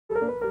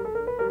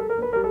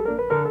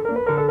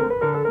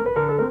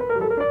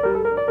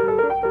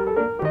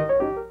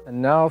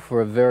And now for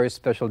a very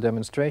special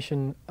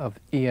demonstration of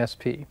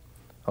ESP.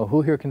 Oh,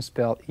 who here can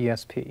spell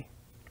ESP?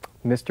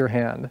 Mr.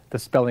 Hand, the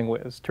spelling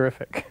whiz.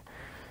 Terrific.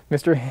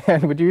 Mr.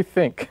 Hand, would you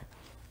think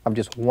of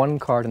just one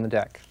card in the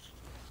deck?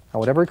 Now,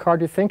 whatever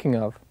card you're thinking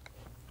of,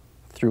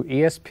 through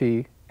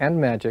ESP and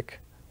magic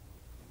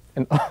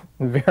and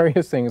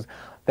various things,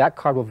 that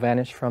card will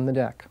vanish from the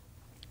deck.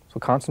 So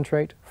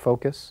concentrate,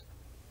 focus,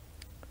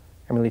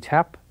 and really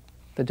tap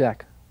the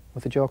deck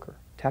with a joker.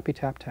 Tappy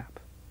tap tap,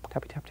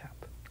 tappy tap tap.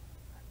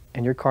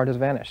 And your card has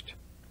vanished.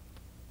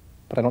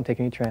 But I don't take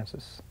any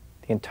chances.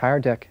 The entire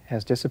deck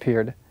has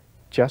disappeared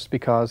just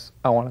because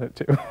I wanted it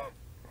to.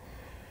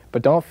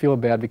 But don't feel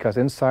bad, because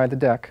inside the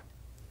deck,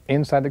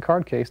 inside the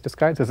card case,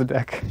 disguised as a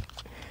deck,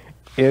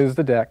 is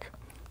the deck,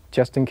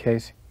 just in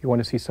case you want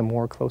to see some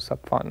more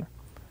close-up fun.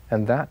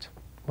 And that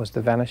was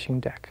the Vanishing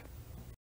deck.